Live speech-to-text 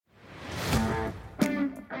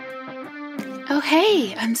Oh,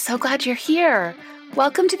 hey, I'm so glad you're here.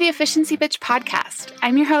 Welcome to the Efficiency Bitch podcast.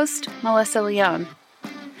 I'm your host, Melissa Leone.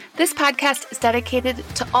 This podcast is dedicated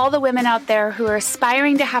to all the women out there who are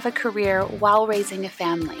aspiring to have a career while raising a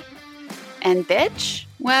family. And bitch?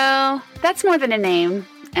 Well, that's more than a name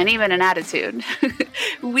and even an attitude.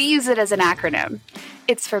 We use it as an acronym.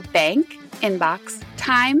 It's for bank, inbox,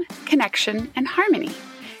 time, connection, and harmony.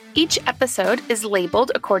 Each episode is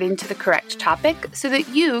labeled according to the correct topic so that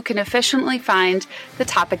you can efficiently find the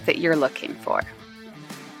topic that you're looking for.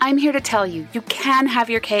 I'm here to tell you, you can have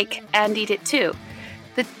your cake and eat it too.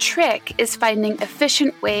 The trick is finding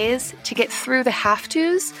efficient ways to get through the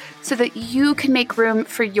have-tos so that you can make room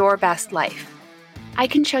for your best life. I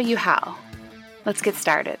can show you how. Let's get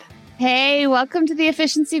started. Hey, welcome to the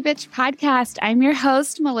Efficiency Bitch podcast. I'm your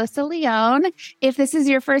host, Melissa Leone. If this is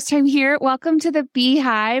your first time here, welcome to the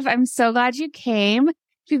Beehive. I'm so glad you came. If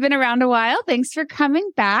you've been around a while, thanks for coming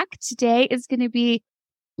back. Today is going to be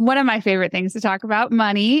one of my favorite things to talk about,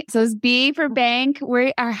 money. So it's B for bank.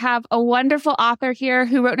 We have a wonderful author here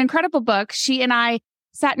who wrote an incredible book. She and I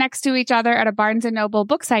sat next to each other at a Barnes & Noble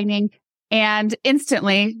book signing and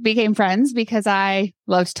instantly became friends because I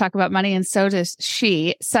love to talk about money and so does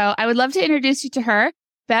she. So I would love to introduce you to her.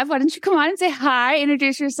 Bev, why don't you come on and say hi,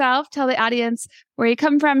 introduce yourself, tell the audience where you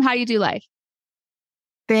come from, how you do life.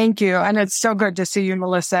 Thank you. And it's so good to see you,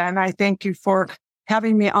 Melissa. And I thank you for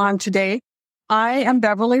having me on today. I am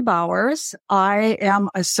Beverly Bowers. I am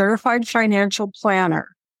a certified financial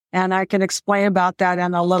planner, and I can explain about that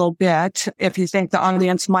in a little bit if you think the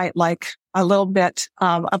audience might like a little bit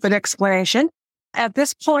of an explanation. At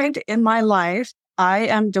this point in my life, I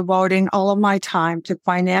am devoting all of my time to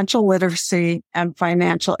financial literacy and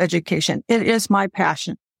financial education. It is my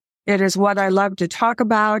passion. It is what I love to talk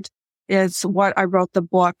about. It's what I wrote the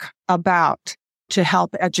book about to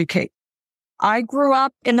help educate. I grew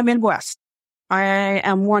up in the Midwest. I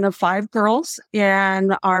am one of 5 girls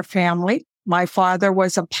in our family. My father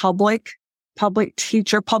was a public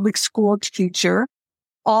teacher, public school teacher,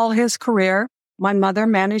 all his career. My mother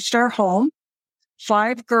managed our home.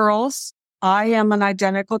 5 girls. I am an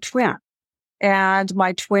identical twin, and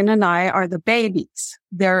my twin and I are the babies.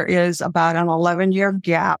 There is about an 11-year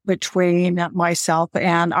gap between myself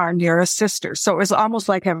and our nearest sister. So it was almost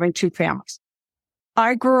like having 2 families.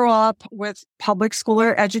 I grew up with public school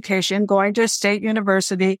education, going to a state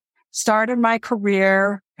university, started my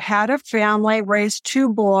career, had a family, raised 2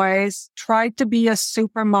 boys, tried to be a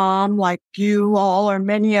super mom like you all or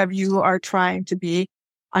many of you are trying to be.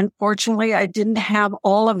 Unfortunately, I didn't have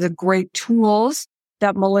all of the great tools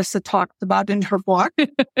that Melissa talked about in her book,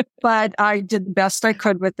 but I did the best I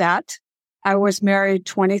could with that. I was married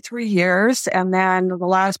 23 years, and then the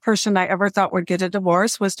last person I ever thought would get a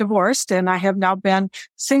divorce was divorced, and I have now been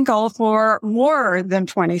single for more than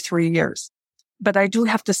 23 years. But I do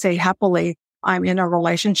have to say happily, I'm in a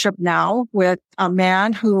relationship now with a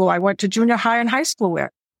man who I went to junior high and high school with.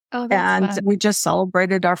 Oh, that's fun. We just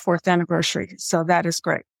celebrated our 4th anniversary. So that is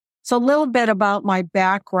great. So a little bit about my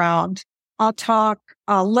background. I'll talk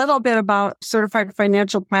a little bit about certified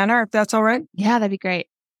financial planner, if that's all right. Yeah, that'd be great.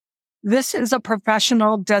 This is a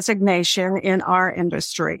professional designation in our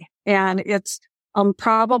industry, and it's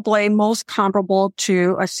probably most comparable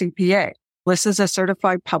to a CPA. This is a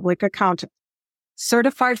certified public accountant.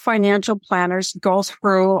 Certified financial planners go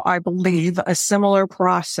through, I believe, a similar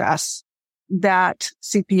process that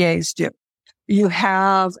CPAs do. You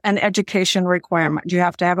have an education requirement. You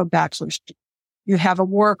have to have a bachelor's degree. You have a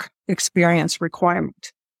work experience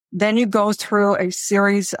requirement. Then you go through a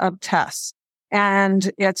series of tests,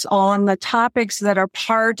 and it's on the topics that are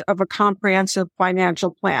part of a comprehensive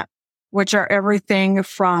financial plan, which are everything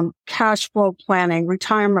from cash flow planning,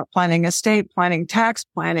 retirement planning, estate planning, tax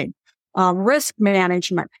planning, risk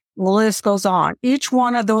management. The list goes on. Each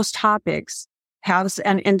one of those topics has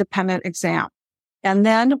an independent exam. And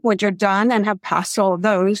then when you're done and have passed all of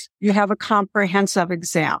those, you have a comprehensive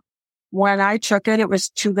exam. When I took it, it was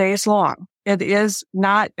 2 days long. It is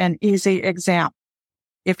not an easy exam.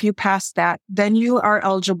 If you pass that, then you are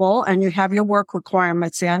eligible and you have your work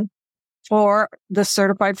requirements in for the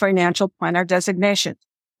certified financial planner designation.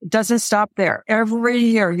 It doesn't stop there. Every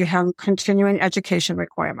year you have continuing education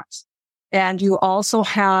requirements, and you also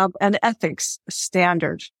have an ethics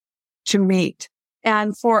standard to meet.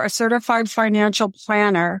 And for a certified financial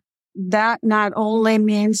planner, that not only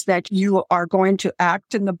means that you are going to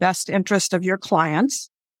act in the best interest of your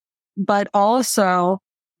clients, but also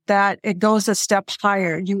that it goes a step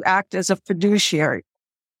higher. You act as a fiduciary,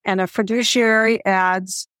 and a fiduciary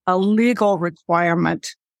adds a legal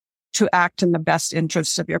requirement to act in the best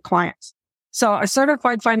interest of your clients. So a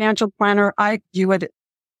certified financial planner, I view it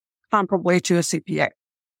comparably to a CPA.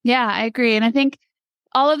 Yeah, I agree. And I think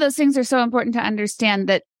all of those things are so important to understand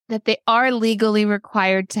that they are legally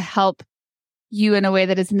required to help you in a way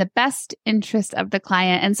that is in the best interest of the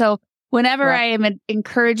client. And so whenever I am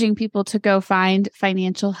encouraging people to go find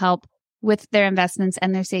financial help with their investments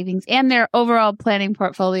and their savings and their overall planning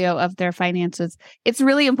portfolio of their finances, it's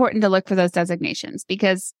really important to look for those designations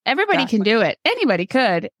because everybody can do it. Anybody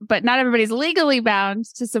could, but not everybody's legally bound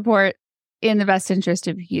to support in the best interest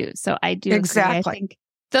of you. So I do agree. I think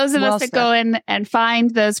those of us that go in and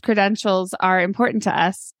find those credentials are important to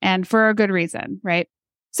us and for a good reason, right?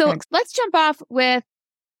 So let's jump off with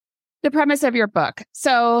the premise of your book.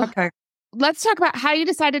 So let's talk about how you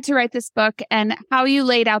decided to write this book and how you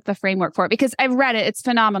laid out the framework for it, because I've read it. It's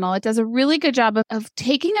phenomenal. It does a really good job of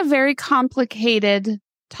taking a very complicated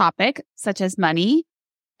topic, such as money,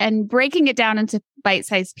 and breaking it down into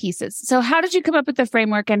bite-sized pieces. So how did you come up with the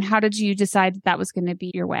framework and how did you decide that was going to be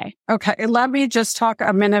your way? Okay, let me just talk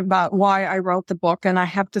a minute about why I wrote the book. And I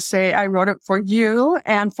have to say, I wrote it for you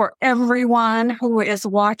and for everyone who is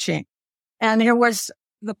watching. And it was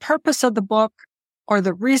the purpose of the book, or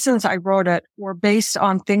the reasons I wrote it, were based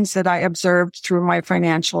on things that I observed through my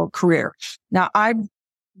financial career. Now, I'm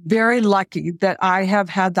very lucky that I have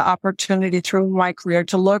had the opportunity through my career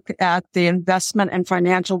to look at the investment and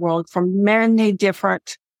financial world from many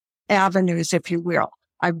different avenues, if you will.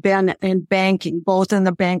 I've been in banking, both in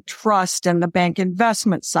the bank trust and the bank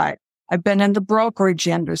investment side. I've been in the brokerage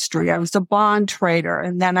industry. I was a bond trader,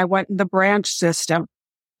 and then I went in the branch system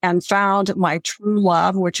and found my true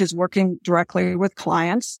love, which is working directly with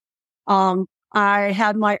clients. I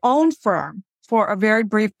had my own firm for a very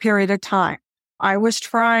brief period of time. I was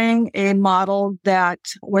trying a model that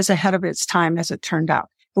was ahead of its time, as it turned out.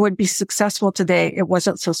 It would be successful today. It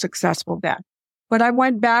wasn't so successful then. But I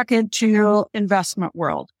went back into investment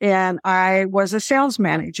world, and I was a sales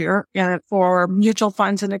manager for mutual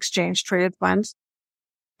funds and exchange traded funds.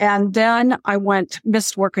 And then I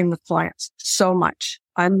missed working with clients so much.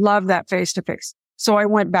 I love that face-to-face. So I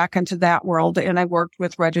went back into that world and I worked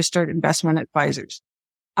with registered investment advisors.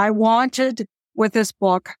 I wanted with this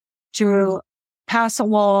book to pass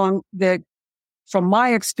along from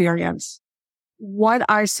my experience, what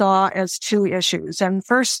I saw as two issues. And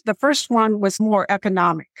the first one was more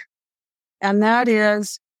economic. And that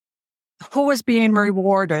is, who was being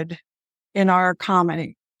rewarded in our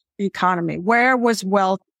economy? Where was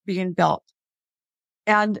wealth being built?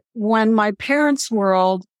 And when my parents'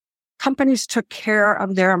 world, companies took care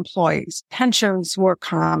of their employees, pensions were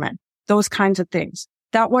common, those kinds of things.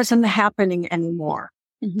 That wasn't happening anymore.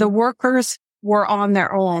 Mm-hmm. The workers were on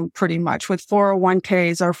their own pretty much with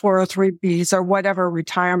 401ks or 403bs or whatever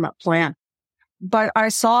retirement plan. But I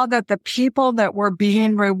saw that the people that were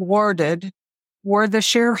being rewarded were the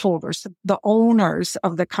shareholders, the owners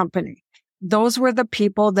of the company. Those were the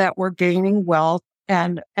people that were gaining wealth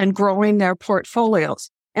and growing their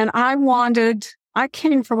portfolios. And I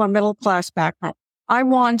came from a middle class background. I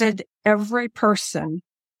wanted every person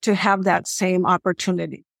to have that same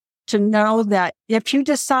opportunity, to know that if you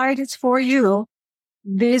decide it's for you,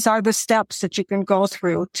 these are the steps that you can go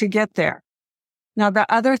through to get there. Now, the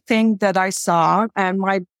other thing that I saw, and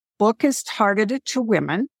my book is targeted to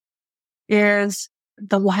women, is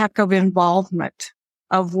the lack of involvement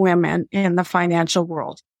of women in the financial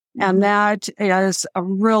world. And that is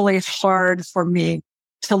really hard for me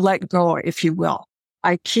to let go, if you will.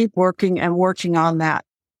 I keep working on that.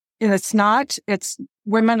 And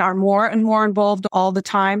women are more and more involved all the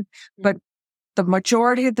time, but the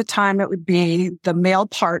majority of the time it would be the male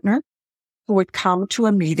partner who would come to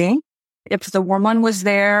a meeting. If the woman was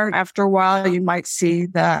there, after a while, you might see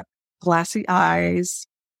the glassy eyes,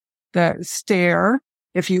 the stare,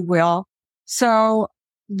 if you will. So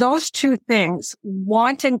those two things,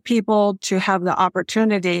 wanting people to have the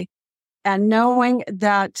opportunity and knowing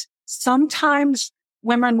that sometimes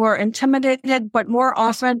women were intimidated, but more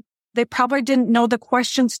often they probably didn't know the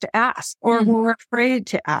questions to ask or were afraid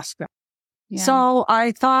to ask them. Yeah. So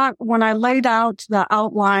I thought when I laid out the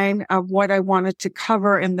outline of what I wanted to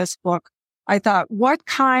cover in this book, I thought, what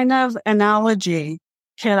kind of analogy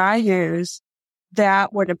can I use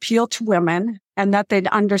that would appeal to women and that they'd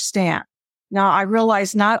understand? Now, I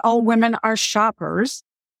realize not all women are shoppers,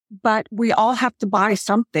 but we all have to buy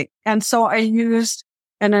something. And so I used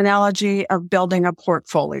an analogy of building a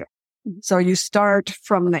portfolio. So you start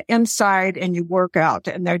from the inside and you work out,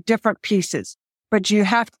 and there are different pieces, but you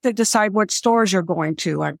have to decide what stores you're going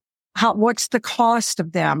to and what's the cost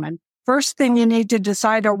of them. And first thing you need to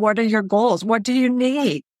decide are what are your goals? What do you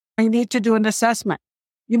need? You need to do an assessment.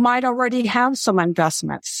 You might already have some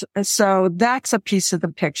investments. So that's a piece of the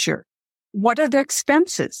picture. what are the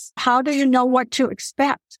expenses? How do you know what to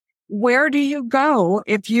expect? Where do you go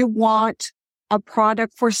if you want a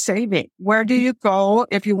product for saving? Where do you go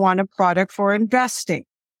if you want a product for investing?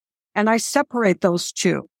 And I separate those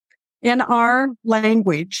two. In our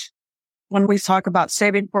language, when we talk about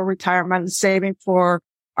saving for retirement and saving for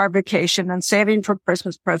our vacation and saving for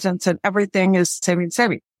Christmas presents and everything is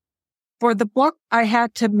saving. For the book, I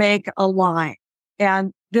had to make a line.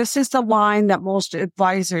 And this is the line that most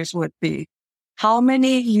advisors would be. How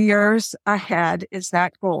many years ahead is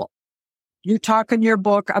that goal? You talk in your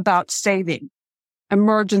book about saving,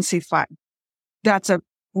 emergency fund. That's a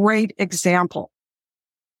great example.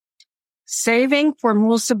 Saving for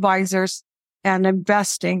most advisors and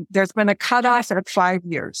investing, there's been a cutoff at 5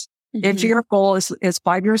 years. Mm-hmm. If your goal is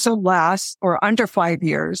 5 years or less or under 5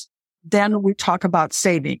 years, then we talk about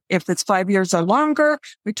saving. If it's 5 years or longer,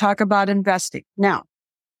 we talk about investing. Now,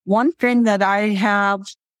 one thing that I have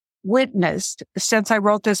witnessed since I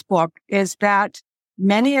wrote this book is that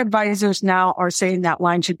many advisors now are saying that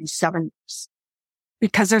line should be 7 years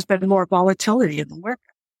because there's been more volatility in the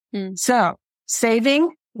market. So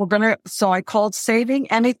saving, so I called saving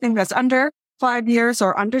anything that's under 5 years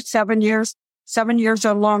or under 7 years, 7 years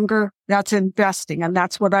or longer, that's investing. And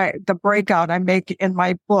that's what the breakout I make in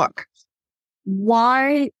my book.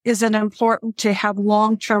 Why is it important to have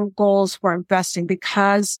long-term goals for investing?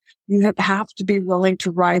 Because you have to be willing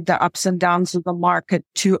to ride the ups and downs of the market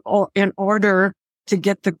in order to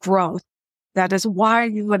get the growth. That is why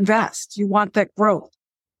you invest. You want that growth.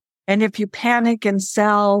 And if you panic and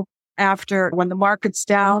sell when the market's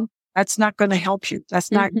down, that's not going to help you.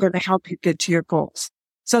 That's not going to help you get to your goals.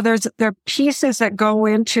 So there are pieces that go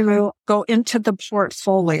into the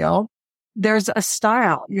portfolio. There's a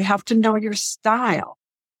style. You have to know your style.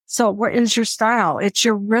 So what is your style? It's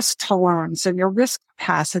your risk tolerance and your risk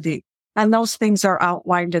capacity. And those things are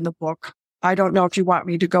outlined in the book. I don't know if you want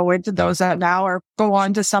me to go into those now or go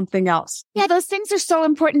on to something else. Yeah, those things are so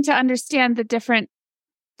important to understand the different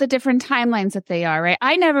timelines that they are, right?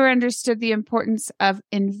 I never understood the importance of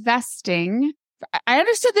investing. I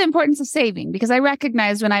understood the importance of saving because I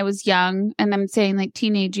recognized when I was young, and I'm saying like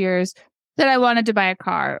teenage years, that I wanted to buy a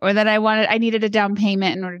car or that I needed a down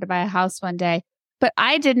payment in order to buy a house one day. But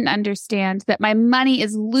I didn't understand that my money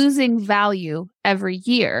is losing value every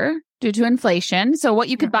year due to inflation. So what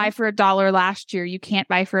you could buy for $1 last year, you can't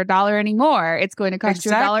buy for $1 anymore. It's going to cost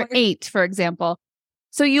you $1.08, for example.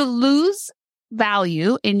 So you lose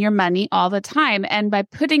value in your money all the time. And by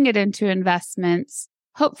putting it into investments,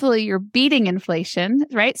 hopefully you're beating inflation,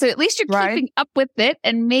 right? So at least you're keeping up with it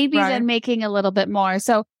and maybe then making a little bit more.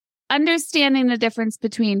 So understanding the difference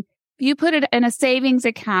between if you put it in a savings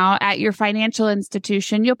account at your financial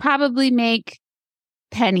institution, you'll probably make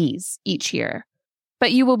pennies each year,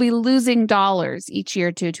 but you will be losing dollars each year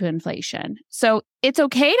due to inflation. So it's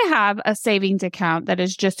okay to have a savings account that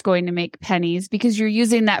is just going to make pennies because you're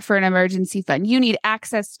using that for an emergency fund. You need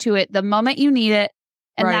access to it the moment you need it,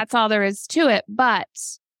 and that's all there is to it. But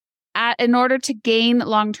in order to gain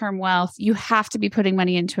long-term wealth, you have to be putting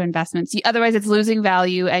money into investments. Otherwise, it's losing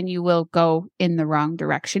value and you will go in the wrong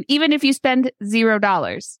direction. Even if you spend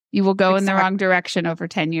 $0, you will go in the wrong direction over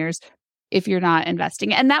 10 years if you're not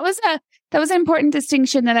investing. And that was an important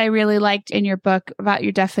distinction that I really liked in your book about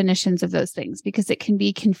your definitions of those things, because it can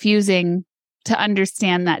be confusing to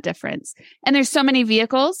understand that difference. And there's so many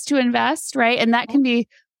vehicles to invest, right? And that can be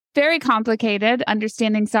very complicated,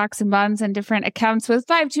 understanding stocks and bonds and different accounts with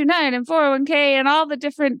 529 and 401k and all the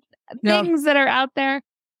different things that are out there.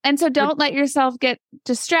 And so don't let yourself get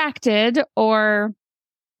distracted or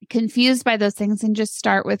confused by those things, and just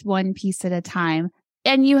start with one piece at a time.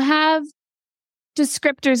 And you have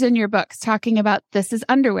descriptors in your books talking about this is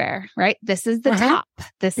underwear, right? This is the top.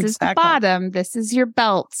 This is the bottom. This is your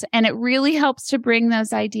belt. And it really helps to bring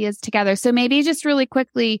those ideas together. So maybe just really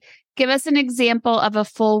quickly, give us an example of a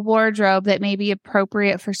full wardrobe that may be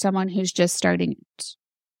appropriate for someone who's just starting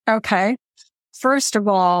out. Okay. First of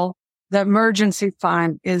all, the emergency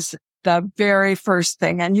fund is the very first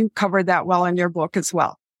thing. And you covered that well in your book as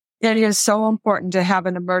well. It is so important to have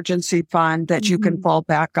an emergency fund that you can fall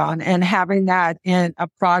back on, and having that in a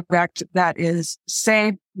product that is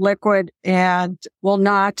safe, liquid, and will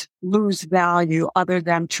not lose value other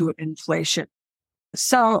than to inflation.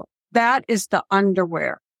 So that is the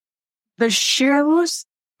underwear. The shoes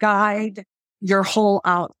guide your whole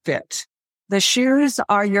outfit. The shoes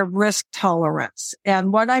are your risk tolerance.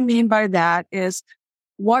 And what I mean by that is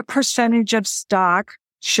what percentage of stock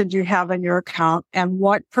should you have in your account and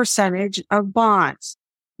what percentage of bonds.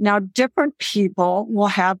 Now, different people will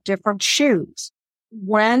have different shoes.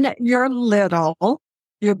 When you're little,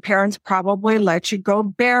 your parents probably let you go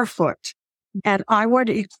barefoot. And I would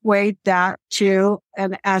equate that to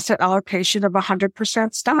an asset allocation of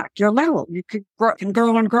 100% stock. Your level, you could grow and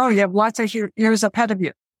grow and grow. You have lots of years ahead of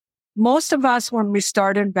you. Most of us, when we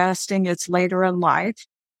start investing, it's later in life.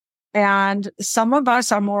 And some of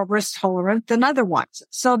us are more risk tolerant than other ones.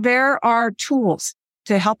 So there are tools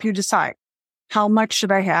to help you decide how much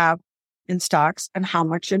should I have in stocks and how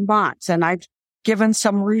much in bonds. And I've given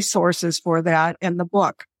some resources for that in the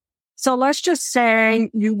book. So let's just say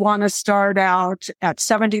you want to start out at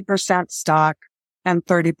 70% stock and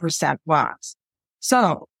 30% bonds.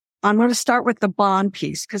 So I'm going to start with the bond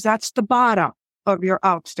piece because that's the bottom of your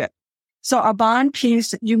outfit. So a bond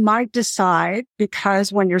piece, you might decide,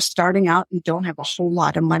 because when you're starting out, you don't have a whole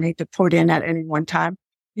lot of money to put in at any one time.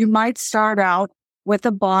 You might start out with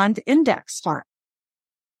a bond index fund,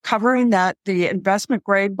 covering the investment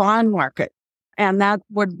grade bond market. And that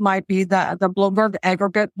might be the Bloomberg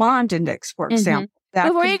Aggregate Bond Index, for example.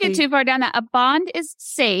 Before you get too far down that, a bond is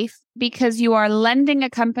safe because you are lending a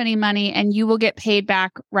company money and you will get paid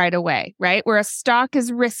back right away, right? Where a stock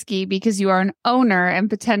is risky because you are an owner and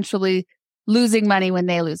potentially losing money when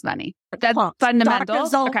they lose money. That's fundamental.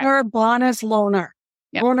 Stock is owner, bond is loaner.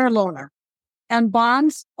 Yep. Loaner. And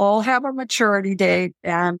bonds all have a maturity date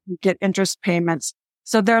and you get interest payments.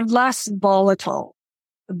 So they're less volatile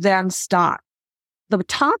than stock. The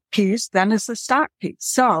top piece then is the stock piece.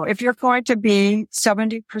 So if you're going to be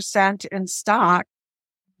 70% in stock,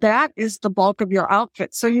 that is the bulk of your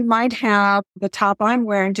outfit. So you might have the top I'm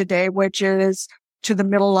wearing today, which is to the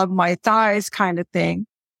middle of my thighs kind of thing,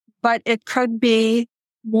 but it could be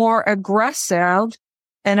more aggressive,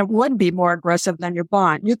 and it would be more aggressive than your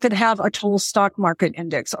bond. You could have a total stock market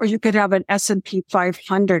index, or you could have an S&P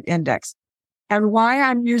 500 index. And why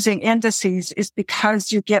I'm using indices is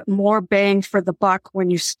because you get more bang for the buck when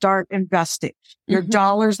you start investing. Your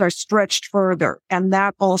dollars are stretched further, and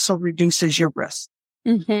that also reduces your risk.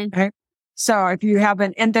 Okay? So if you have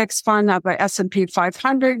an index fund of a S&P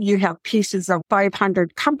 500, you have pieces of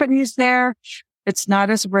 500 companies there. It's not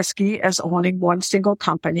as risky as owning one single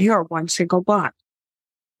company or one single bond.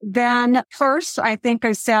 Then first, I think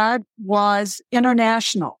I said, was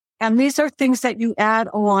international. And these are things that you add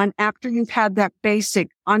on after you've had that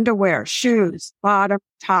basic underwear, shoes, bottom,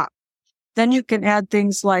 top. Then you can add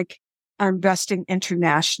things like investing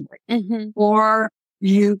internationally, or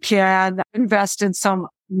you can invest in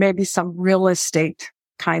maybe some real estate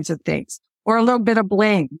kinds of things, or a little bit of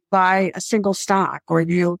bling, buy a single stock, or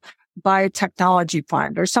you buy a technology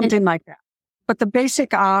fund or something like that. But the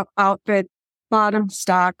basic outfit, bottom,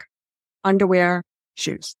 stock, underwear,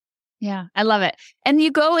 shoes. Yeah, I love it. And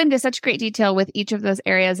you go into such great detail with each of those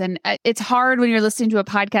areas. And it's hard when you're listening to a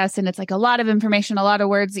podcast and it's like a lot of information, a lot of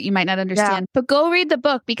words that you might not understand. But go read the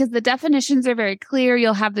book because the definitions are very clear.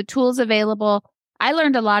 You'll have the tools available. I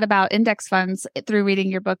learned a lot about index funds through reading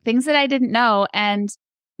your book, things that I didn't know. And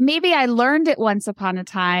maybe I learned it once upon a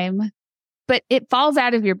time, but it falls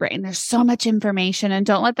out of your brain. There's so much information, and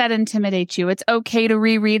don't let that intimidate you. It's okay to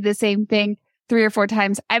reread the same thing 3 or 4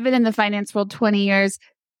 times. I've been in the finance world 20 years.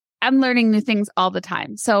 I'm learning new things all the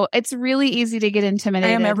time. So it's really easy to get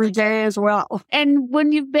intimidated. I am every day as well. And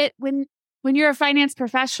when you're a finance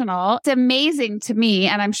professional, it's amazing to me,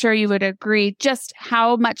 and I'm sure you would agree, just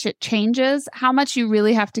how much it changes, how much you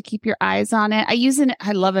really have to keep your eyes on it.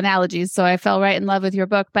 I love analogies, so I fell right in love with your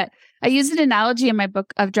book, but I use an analogy in my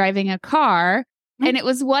book of driving a car. And it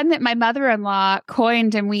was one that my mother-in-law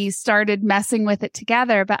coined, and we started messing with it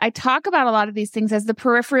together. But I talk about a lot of these things as the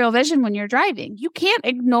peripheral vision when you're driving. You can't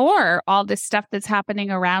ignore all this stuff that's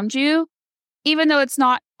happening around you, even though it's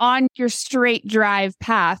not on your straight drive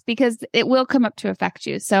path, because it will come up to affect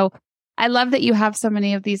you. So I love that you have so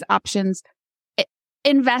many of these options.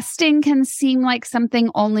 Investing can seem like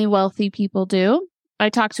something only wealthy people do. I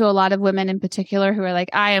talk to a lot of women in particular who are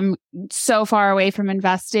like, I am so far away from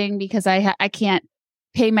investing because I can't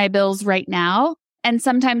pay my bills right now. And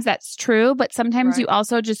sometimes that's true, but sometimes you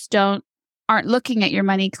also just aren't looking at your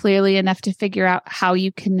money clearly enough to figure out how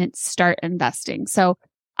you can start investing. So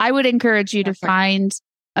I would encourage you to find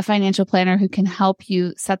a financial planner who can help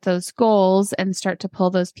you set those goals and start to pull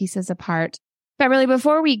those pieces apart. Beverly,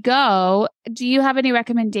 before we go, do you have any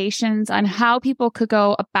recommendations on how people could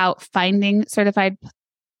go about finding certified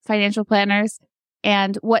financial planners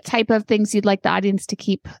and what type of things you'd like the audience to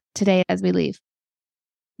keep today as we leave?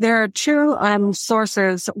 There are 2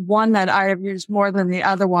 sources, one that I have used more than the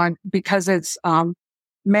other one because it's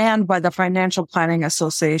manned by the Financial Planning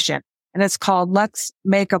Association, and it's called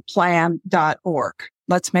letsmakeaplan.org.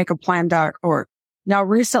 Letsmakeaplan.org. Now,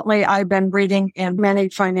 recently, I've been reading in many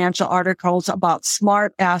financial articles about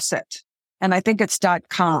smart asset, and I think it's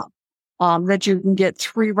 .com. that you can get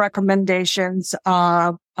 3 recommendations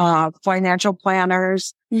of financial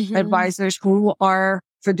planners, advisors who are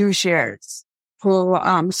fiduciaries.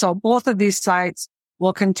 So both of these sites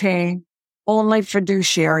will contain only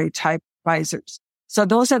fiduciary type advisors. So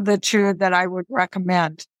those are the 2 that I would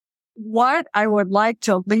recommend. What I would like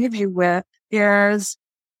to leave you with is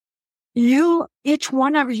each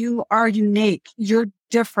one of you are unique. You're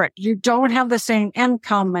different. You don't have the same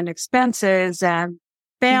income and expenses and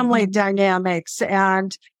family dynamics,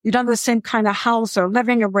 and you don't have the same kind of house or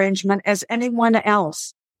living arrangement as anyone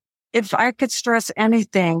else. If I could stress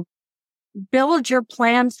anything, build your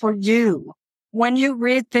plan for you. When you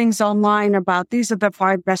read things online about these are the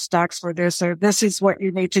 5 best stocks for this, or this is what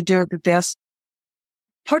you need to do with this,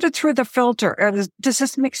 put it through the filter. Does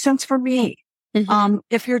this make sense for me?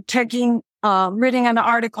 If you're reading an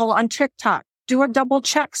article on TikTok, do a double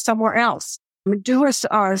check somewhere else. Do a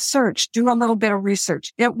search, do a little bit of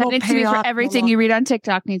research. It will pay off. Everything you read on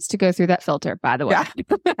TikTok needs to go through that filter, by the way.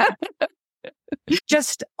 Yeah.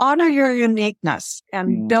 Just honor your uniqueness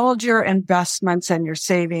and build your investments and your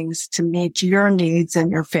savings to meet your needs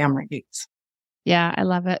and your family needs. Yeah, I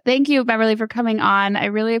love it. Thank you, Beverly, for coming on. I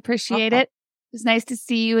really appreciate it. It was nice to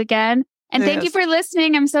see you again. And thank you for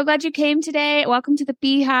listening. I'm so glad you came today. Welcome to the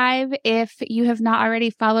Beehive. If you have not already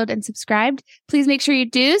followed and subscribed, please make sure you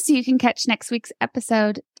do so you can catch next week's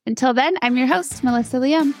episode. Until then, I'm your host, Melissa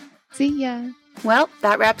Leon. See ya. Well,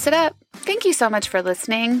 that wraps it up. Thank you so much for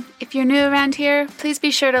listening. If you're new around here, please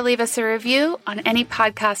be sure to leave us a review on any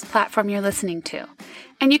podcast platform you're listening to.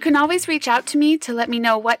 And you can always reach out to me to let me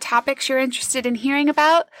know what topics you're interested in hearing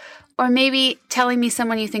about, or maybe telling me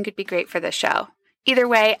someone you think would be great for the show. Either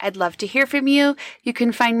way, I'd love to hear from you. You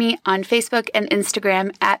can find me on Facebook and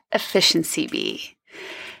Instagram at EfficiencyBee.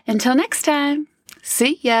 Until next time,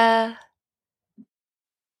 see ya.